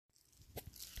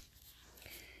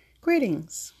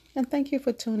Greetings, and thank you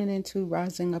for tuning into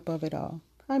Rising Above It All.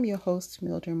 I'm your host,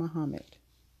 Mildred Muhammad.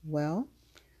 Well,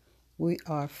 we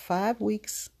are 5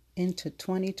 weeks into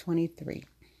 2023,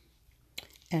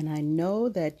 and I know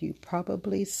that you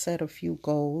probably set a few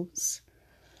goals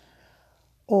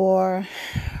or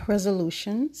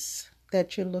resolutions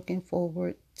that you're looking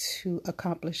forward to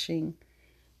accomplishing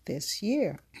this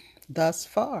year. Thus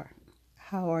far,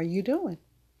 how are you doing?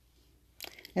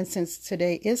 And since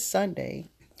today is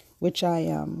Sunday, which I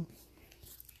am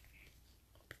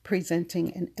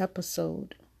presenting an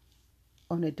episode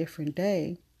on a different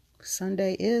day,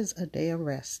 Sunday is a day of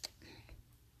rest.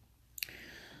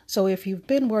 So if you've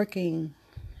been working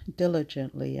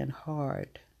diligently and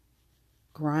hard,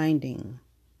 grinding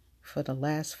for the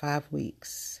last 5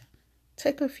 weeks,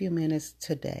 take a few minutes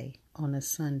today on a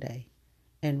Sunday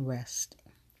and rest.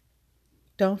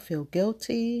 Don't feel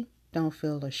guilty. Don't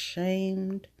feel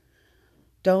ashamed.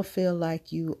 Don't feel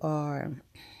like you are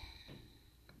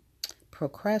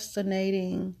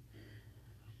procrastinating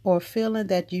or feeling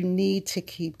that you need to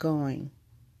keep going.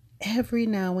 Every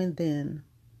now and then,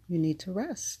 you need to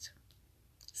rest.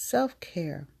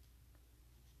 Self-care.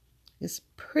 It's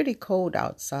pretty cold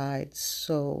outside,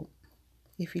 so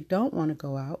if you don't want to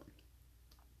go out,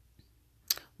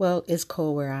 well, it's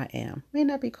cold where I am. May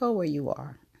not be cold where you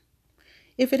are.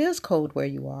 If it is cold where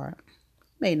you are,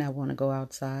 may not want to go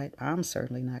outside. I'm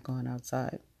certainly not going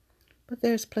outside. But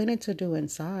there's plenty to do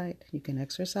inside. You can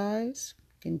exercise,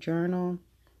 you can journal,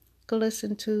 you can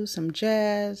listen to some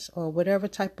jazz or whatever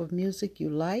type of music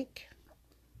you like.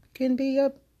 It can be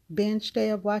a binge day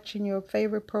of watching your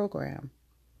favorite program.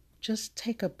 Just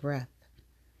take a breath.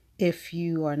 If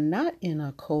you are not in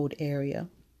a cold area,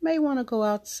 you may want to go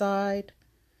outside,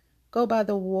 go by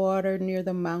the water near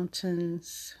the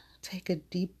mountains, take a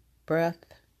deep breath.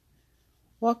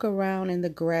 Walk around in the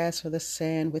grass or the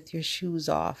sand with your shoes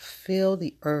off. Feel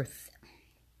the earth.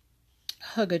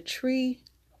 Hug a tree.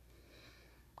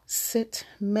 Sit,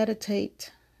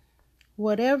 meditate.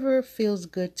 Whatever feels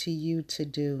good to you to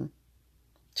do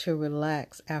to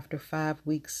relax after 5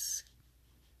 weeks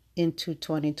into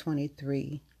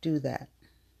 2023, do that.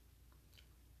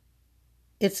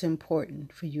 It's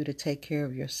important for you to take care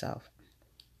of yourself.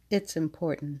 It's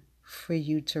important for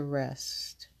you to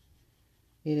rest.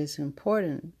 It is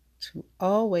important to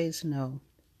always know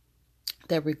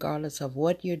that regardless of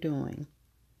what you're doing,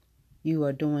 you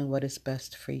are doing what is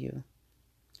best for you.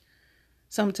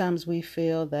 Sometimes we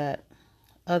feel that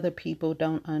other people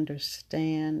don't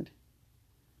understand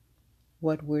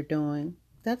what we're doing.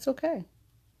 That's okay.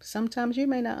 Sometimes you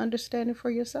may not understand it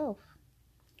for yourself.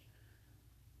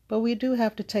 But we do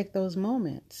have to take those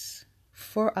moments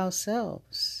for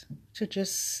ourselves to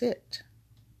just sit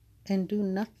and do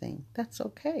nothing. That's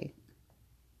okay.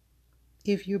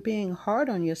 If you're being hard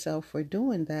on yourself for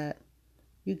doing that,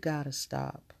 you gotta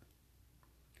stop.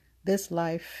 This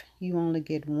life, you only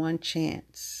get one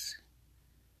chance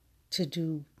to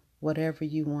do whatever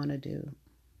you want to do.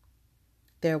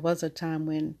 There was a time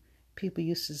when people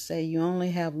used to say you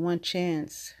only have one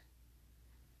chance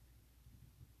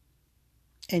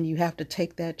and you have to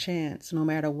take that chance no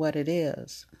matter what it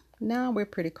is. Now we're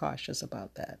pretty cautious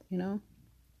about that,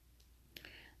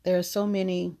 There are so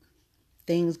many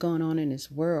things going on in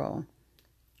this world,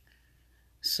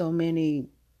 so many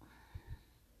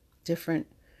different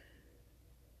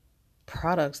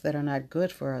products that are not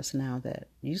good for us now that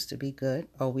used to be good,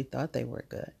 or we thought they were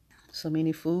good. So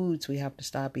many foods we have to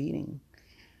stop eating.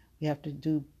 We have to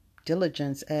do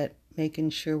diligence at making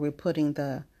sure we're putting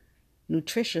the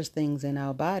nutritious things in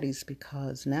our bodies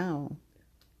because now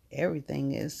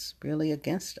everything is really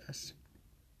against us.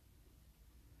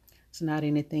 It's not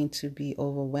anything to be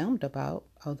overwhelmed about,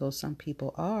 although some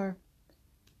people are.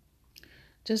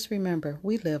 Just remember,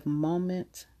 we live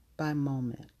moment by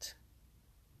moment.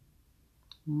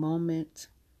 Moment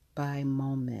by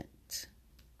moment.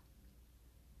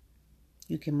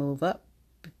 You can move up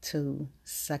to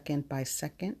second by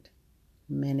second,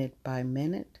 minute by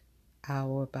minute,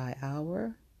 hour by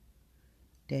hour,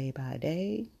 day by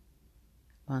day,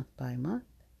 month by month,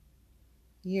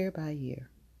 year by year.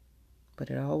 But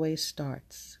it always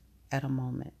starts at a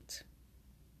moment.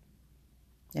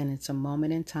 And it's a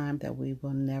moment in time that we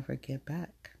will never get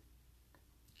back.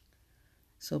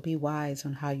 So be wise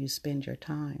on how you spend your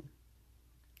time.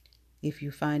 If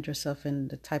you find yourself in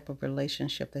the type of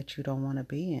relationship that you don't want to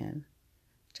be in,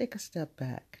 take a step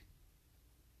back.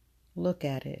 Look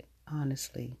at it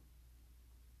honestly,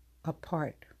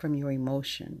 apart from your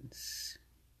emotions.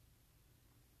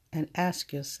 And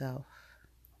ask yourself,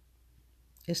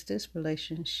 is this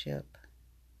relationship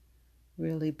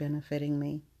really benefiting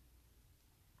me?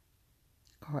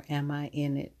 Or am I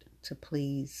in it to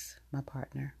please my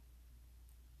partner?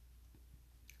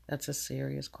 That's a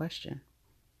serious question.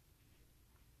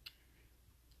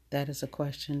 That is a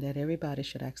question that everybody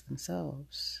should ask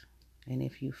themselves. And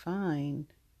if you find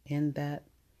in that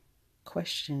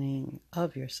questioning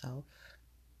of yourself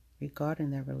regarding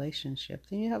their relationship,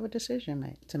 then you have a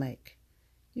decision to make.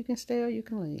 You can stay or you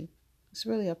can leave. It's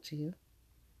really up to you.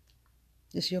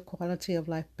 Is your quality of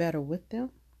life better with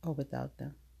them or without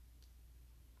them?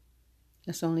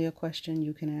 It's only a question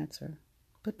you can answer.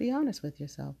 But be honest with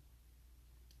yourself.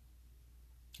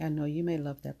 I know you may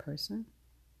love that person,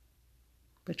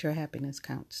 but your happiness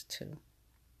counts too.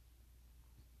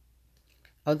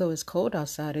 Although it's cold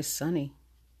outside, it's sunny.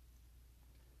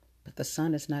 But the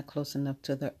sun is not close enough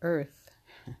to the earth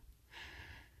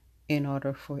in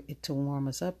order for it to warm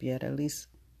us up yet, at least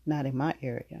not in my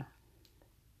area.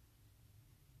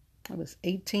 It was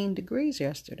 18 degrees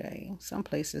yesterday. Some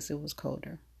places it was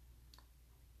colder.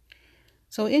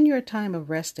 So in your time of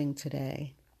resting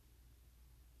today,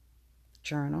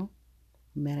 journal,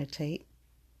 meditate,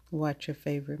 watch your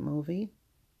favorite movie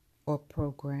or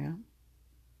program.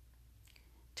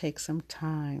 Take some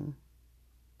time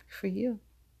for you.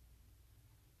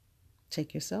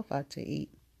 Take yourself out to eat.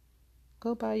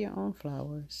 Go buy your own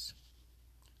flowers.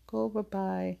 Go over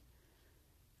by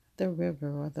the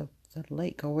river or the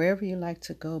lake or wherever you like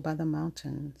to go, by the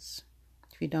mountains.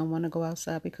 If you don't want to go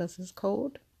outside because it's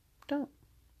cold, don't.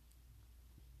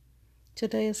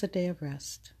 Today is a day of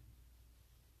rest.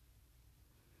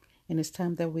 And it's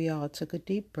time that we all took a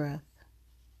deep breath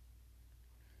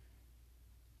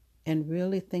and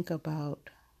really think about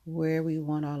where we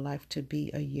want our life to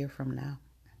be a year from now.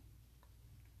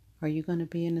 Are you going to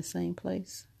be in the same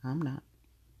place? I'm not.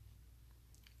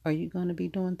 Are you going to be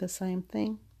doing the same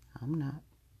thing? I'm not.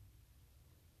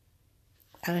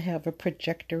 I have a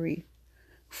trajectory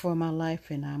for my life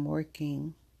and I'm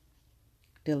working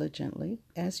diligently,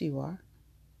 as you are,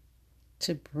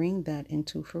 to bring that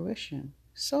into fruition.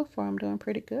 So far, I'm doing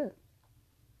pretty good,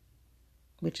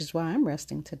 which is why I'm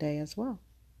resting today as well.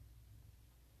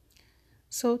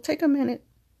 So take a minute,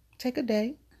 take a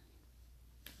day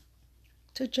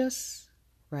to just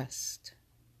rest.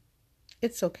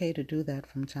 It's okay to do that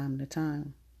from time to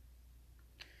time.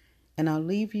 And I'll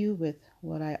leave you with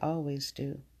what I always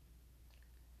do.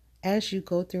 As you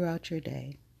go throughout your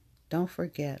day, don't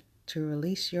forget to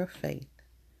release your faith,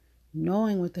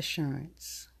 knowing with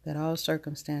assurance that all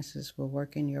circumstances will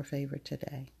work in your favor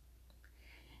today.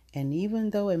 And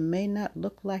even though it may not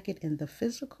look like it in the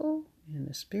physical, in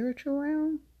the spiritual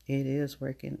realm, it is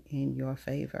working in your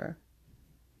favor.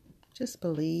 Just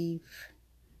believe,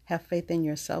 have faith in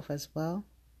yourself as well,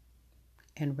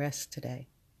 and rest today.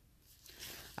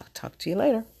 I'll talk to you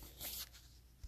later.